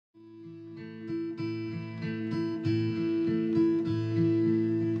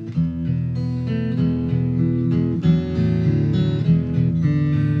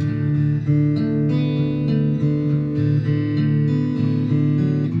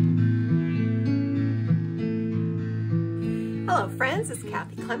friends, it's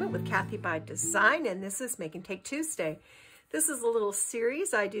Kathy Clement with Kathy by Design, and this is Make and Take Tuesday. This is a little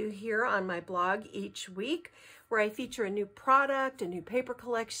series I do here on my blog each week where I feature a new product, a new paper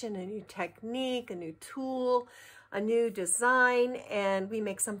collection, a new technique, a new tool, a new design, and we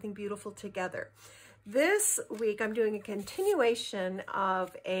make something beautiful together. This week I'm doing a continuation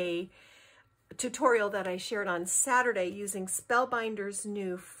of a tutorial that I shared on Saturday using Spellbinders'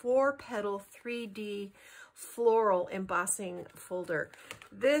 new 4-petal 3D floral embossing folder.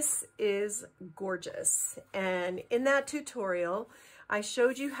 This is gorgeous, and in that tutorial I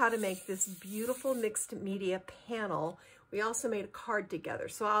showed you how to make this beautiful mixed media panel. We also made a card together,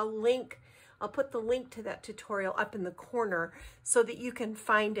 so I'll put the link to that tutorial up in the corner so that you can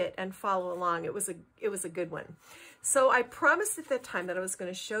find it and follow along. It was a good one. So I promised at that time that I was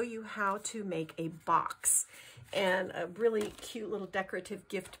going to show you how to make a box, and a really cute little decorative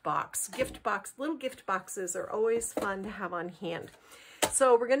gift box. Little gift boxes are always fun to have on hand.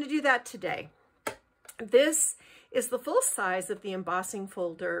 So we're going to do that today. This is the full size of the embossing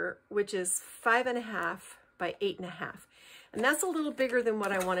folder, which is 5.5 by 8.5. And that's a little bigger than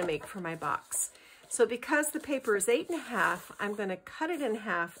what I want to make for my box. So because the paper is 8.5, I'm going to cut it in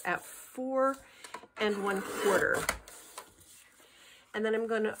half at 4 1/4. And then I'm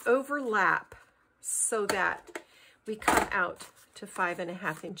going to overlap so that we come out to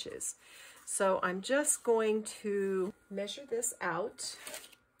 5.5 inches. So I'm just going to measure this out,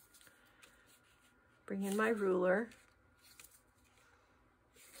 bring in my ruler,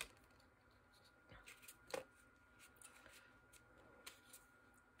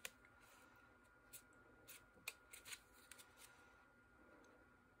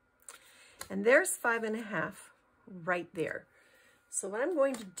 and there's 5.5 right there. So what I'm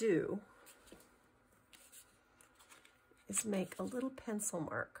going to do is make a little pencil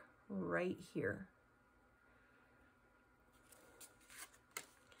mark right here.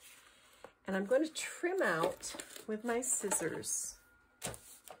 And I'm going to trim out with my scissors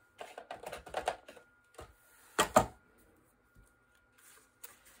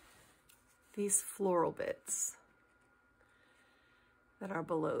these floral bits that are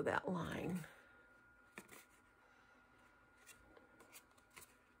below that line.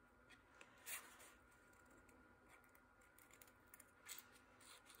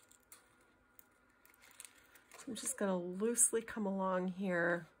 I'm just going to loosely come along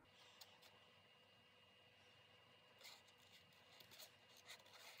here.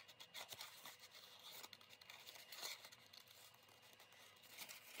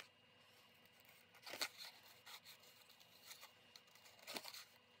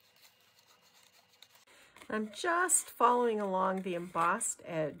 I'm just following along the embossed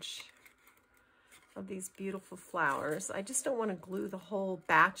edge of these beautiful flowers. I just don't want to glue the whole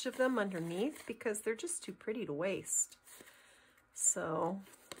batch of them underneath because they're just too pretty to waste. So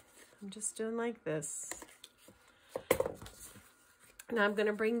I'm just doing like this. Now I'm going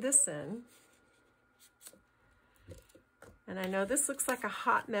to bring this in. And I know this looks like a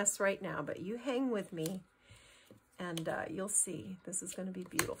hot mess right now, but you hang with me and you'll see this is going to be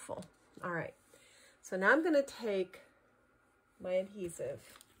beautiful. All right. So now I'm going to take my adhesive.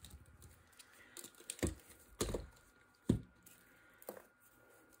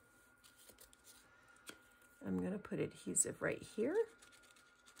 I'm going to put adhesive right here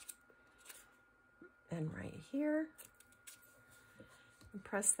and right here and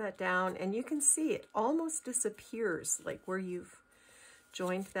press that down, and you can see it almost disappears like where you've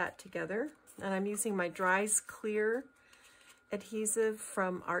joined that together. And I'm using my Dries Clear adhesive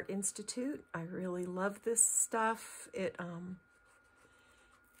from Art Institute. I really love this stuff. It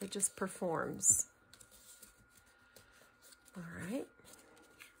just performs. All right.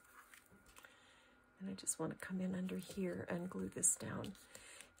 And I just want to come in under here and glue this down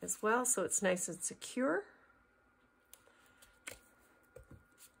as well so it's nice and secure.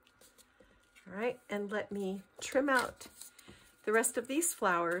 All right, and let me trim out the rest of these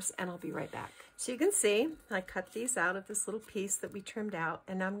flowers and I'll be right back. So you can see I cut these out of this little piece that we trimmed out,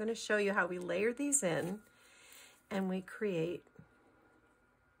 and now I'm going to show you how we layer these in and we create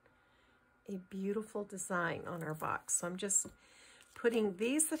a beautiful design on our box. So I'm just putting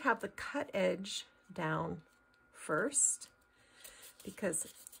these that have the cut edge down first because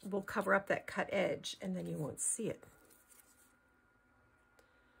we'll cover up that cut edge and then you won't see it.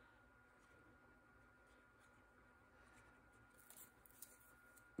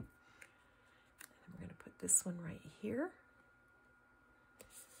 And I'm going to put this one right here.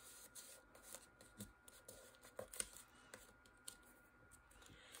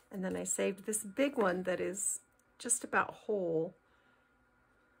 And then I saved this big one that is just about whole.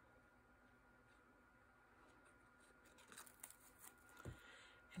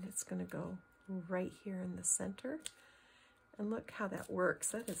 it's going to go right here in the center. And look how that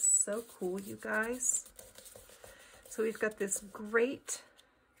works. That is so cool, you guys. So we've got this great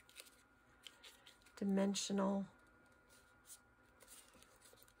dimensional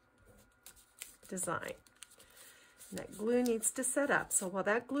design. And that glue needs to set up. So while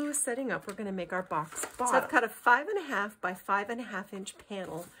that glue is setting up, we're going to make our box bottom. So I've cut a 5.5 by 5.5 inch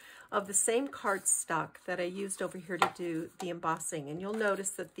panel of the same cardstock that I used over here to do the embossing. And you'll notice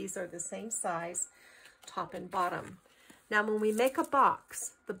that these are the same size, top and bottom. Now when we make a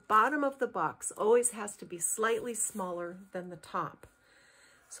box, the bottom of the box always has to be slightly smaller than the top.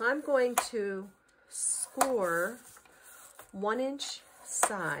 So I'm going to score 1-inch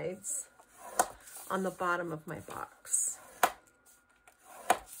sides on the bottom of my box.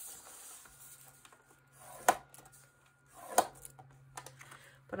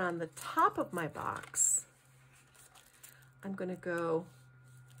 But on the top of my box, I'm going to go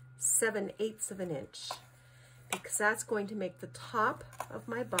 7/8 of an inch, because that's going to make the top of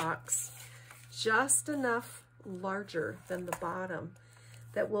my box just enough larger than the bottom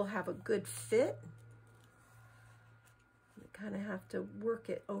that will have a good fit. You kind of have to work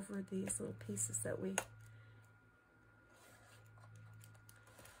it over these little pieces that we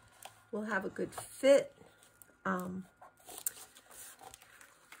will have a good fit,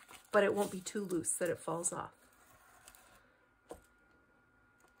 but it won't be too loose that it falls off.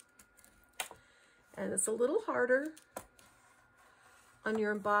 And it's a little harder on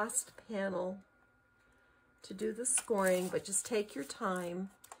your embossed panel to do the scoring, but just take your time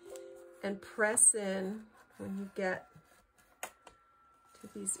and press in when you get to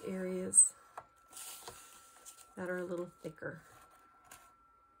these areas that are a little thicker.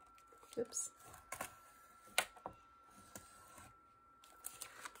 Oops.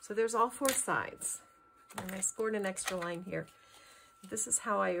 So there's all 4 sides, and I scored an extra line here. This is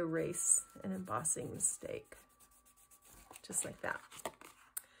how I erase an embossing mistake, just like that.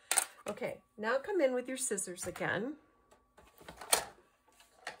 Okay, now come in with your scissors again.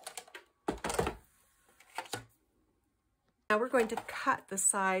 Now we're going to cut the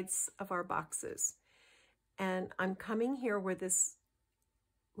sides of our boxes. And I'm coming here where this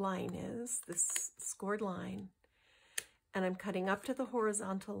line is, this scored line, and I'm cutting up to the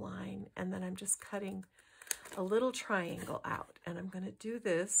horizontal line, and then I'm just cutting a little triangle out, and I'm going to do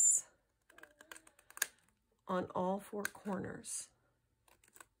this on all 4 corners.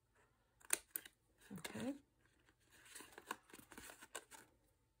 Okay.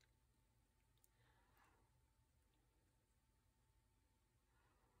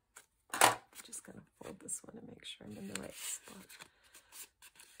 I'm just going to fold this one and make sure I'm in the right spot.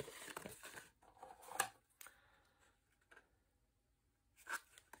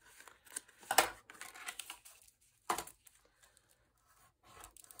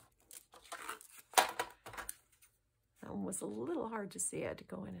 Was a little hard to see. I had to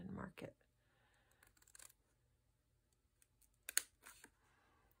go in and mark it.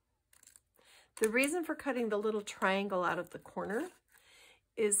 The reason for cutting the little triangle out of the corner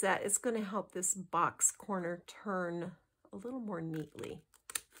is that it's going to help this box corner turn a little more neatly.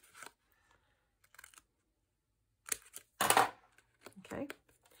 Okay,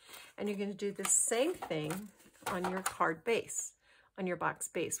 and you're going to do the same thing on your card base, on your box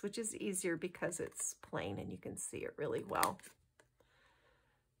base, which is easier because it's plain and you can see it really well.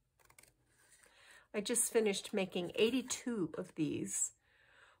 I just finished making 82 of these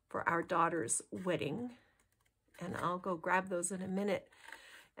for our daughter's wedding, and I'll go grab those in a minute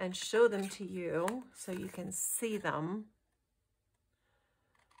and show them to you so you can see them.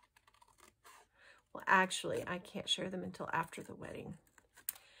 Well, actually, I can't share them until after the wedding,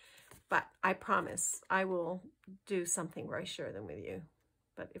 but I promise I will do something where I share them with you.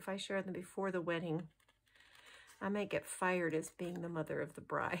 But if I share them before the wedding, I might get fired as being the mother of the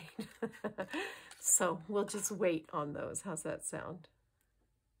bride. So we'll just wait on those. How's that sound?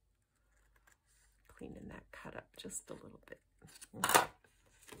 Cleaning that cut up just a little bit. Okay.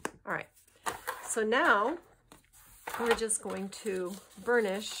 All right. So now we're just going to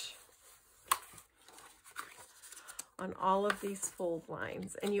burnish on all of these fold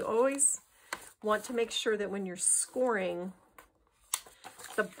lines. And you always want to make sure that when you're scoring,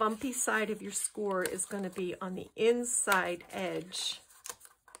 the bumpy side of your score is going to be on the inside edge.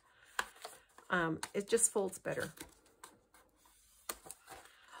 It just folds better.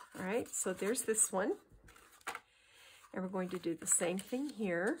 All right, so there's this one. And we're going to do the same thing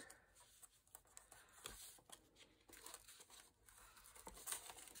here.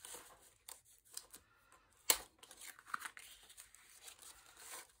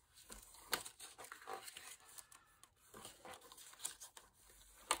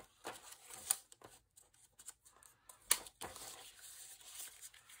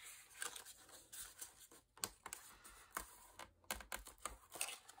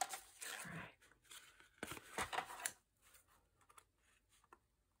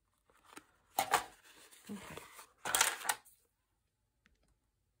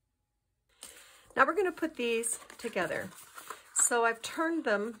 we're going to put these together. So I've turned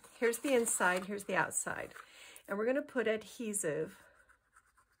them. Here's the inside, here's the outside. And we're going to put adhesive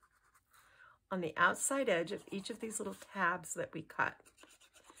on the outside edge of each of these little tabs that we cut.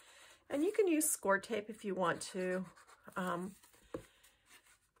 And you can use score tape if you want to,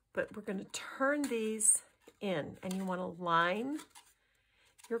 but we're going to turn these in, and you want to line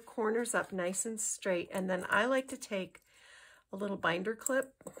your corners up nice and straight. And then I like to take a little binder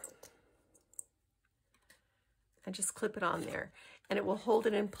clip and just clip it on there, and it will hold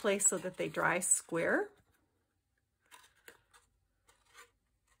it in place so that they dry square.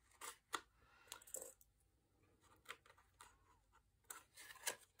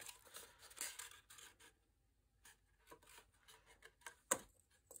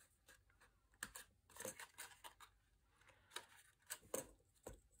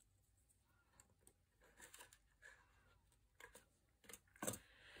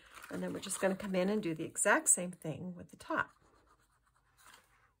 And then we're just going to come in and do the exact same thing with the top.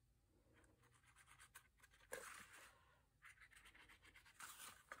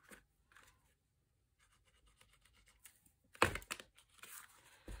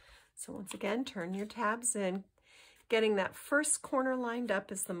 So once again, turn your tabs in. Getting that first corner lined up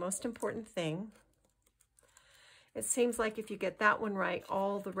is the most important thing. It seems like if you get that one right,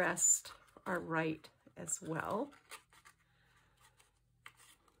 all the rest are right as well.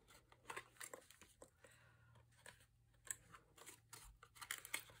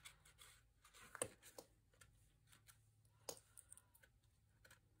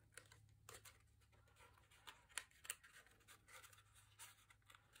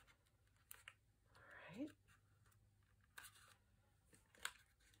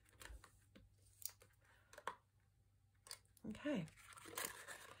 Okay,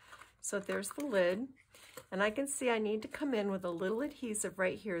 so there's the lid, and I can see I need to come in with a little adhesive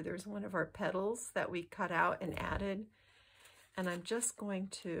right here. There's one of our petals that we cut out and added, and I'm just going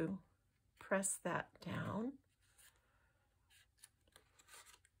to press that down.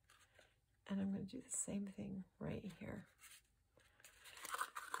 And I'm going to do the same thing right here.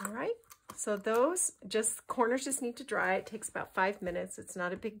 All right, so those corners just need to dry. It takes about 5 minutes. It's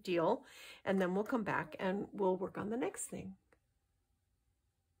not a big deal. And then we'll come back and we'll work on the next thing.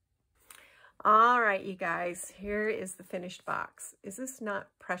 All right, you guys, here is the finished box. Is this not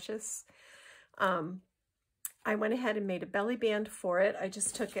precious? I went ahead and made a belly band for it. I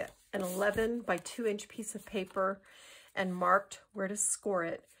just took an 11 by 2 inch piece of paper and marked where to score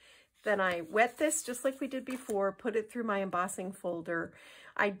it. Then I wet this just like we did before, put it through my embossing folder.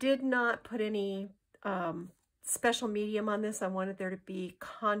 I did not put any special medium on this. I wanted there to be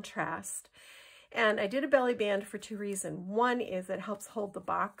contrast. And I did a belly band for 2 reasons. One is it helps hold the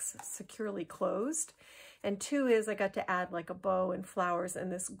box securely closed. And 2 is I got to add like a bow and flowers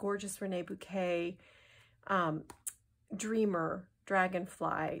and this gorgeous Rene Bouquet Dreamer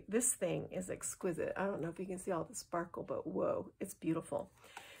Dragonfly. This thing is exquisite. I don't know if you can see all the sparkle, but whoa, it's beautiful.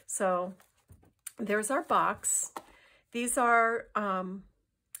 So there's our box. These are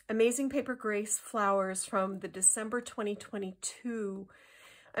Amazing Paper Grace flowers from the December 2022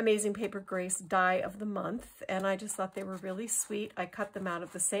 Amazing Paper Grace Die of the Month, and I just thought they were really sweet. I cut them out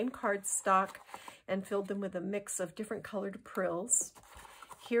of the same cardstock and filled them with a mix of different colored prills.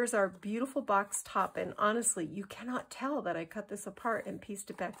 Here's our beautiful box top, and honestly, you cannot tell that I cut this apart and pieced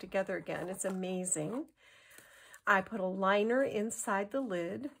it back together again. It's amazing. I put a liner inside the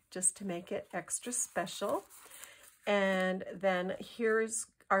lid just to make it extra special. And then here's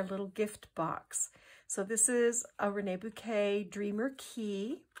our little gift box. So this is a Rene Bouquet Dreamer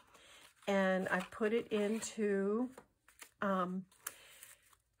Key, and I put it into,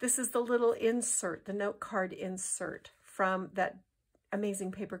 this is the little insert, the note card insert from that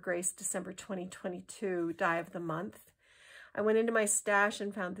Amazing Paper Grace December 2022 Die of the Month. I went into my stash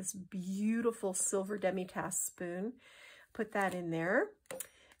and found this beautiful silver demi-tasse spoon, put that in there,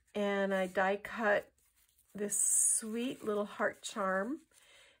 and I die cut this sweet little heart charm.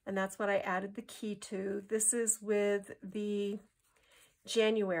 And that's what I added the key to. This is with the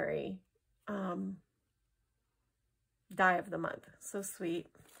January Die of the Month. So sweet.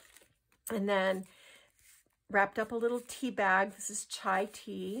 And then wrapped up a little tea bag. This is chai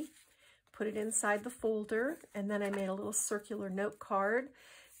tea. Put it inside the folder. And then I made a little circular note card.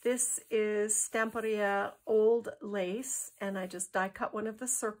 This is Stamperia Old Lace. And I just die cut one of the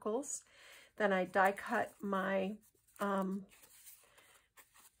circles. Then I die cut my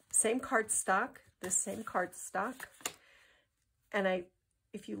same cardstock, this same cardstock, and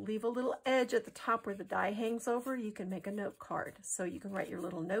if you leave a little edge at the top where the die hangs over, you can make a note card. So you can write your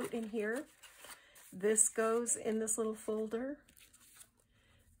little note in here. This goes in this little folder.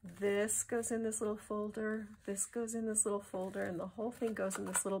 This goes in this little folder, this goes in this little folder, and the whole thing goes in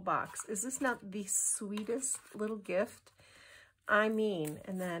this little box. Is this not the sweetest little gift? I mean,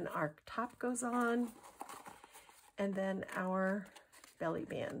 and then our top goes on, and then our belly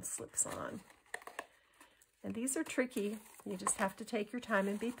band slips on. And these are tricky. You just have to take your time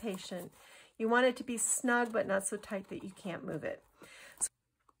and be patient. You want it to be snug, but not so tight that you can't move it.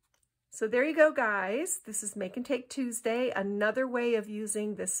 So there you go, guys. This is Make and Take Tuesday, another way of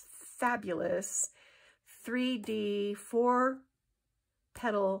using this fabulous 3D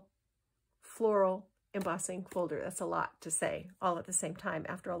 4-petal floral embossing folder. That's a lot to say all at the same time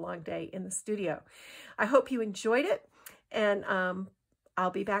after a long day in the studio. I hope you enjoyed it, and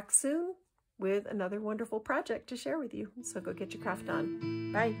I'll be back soon with another wonderful project to share with you. So go get your craft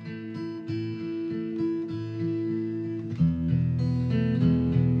on. Bye.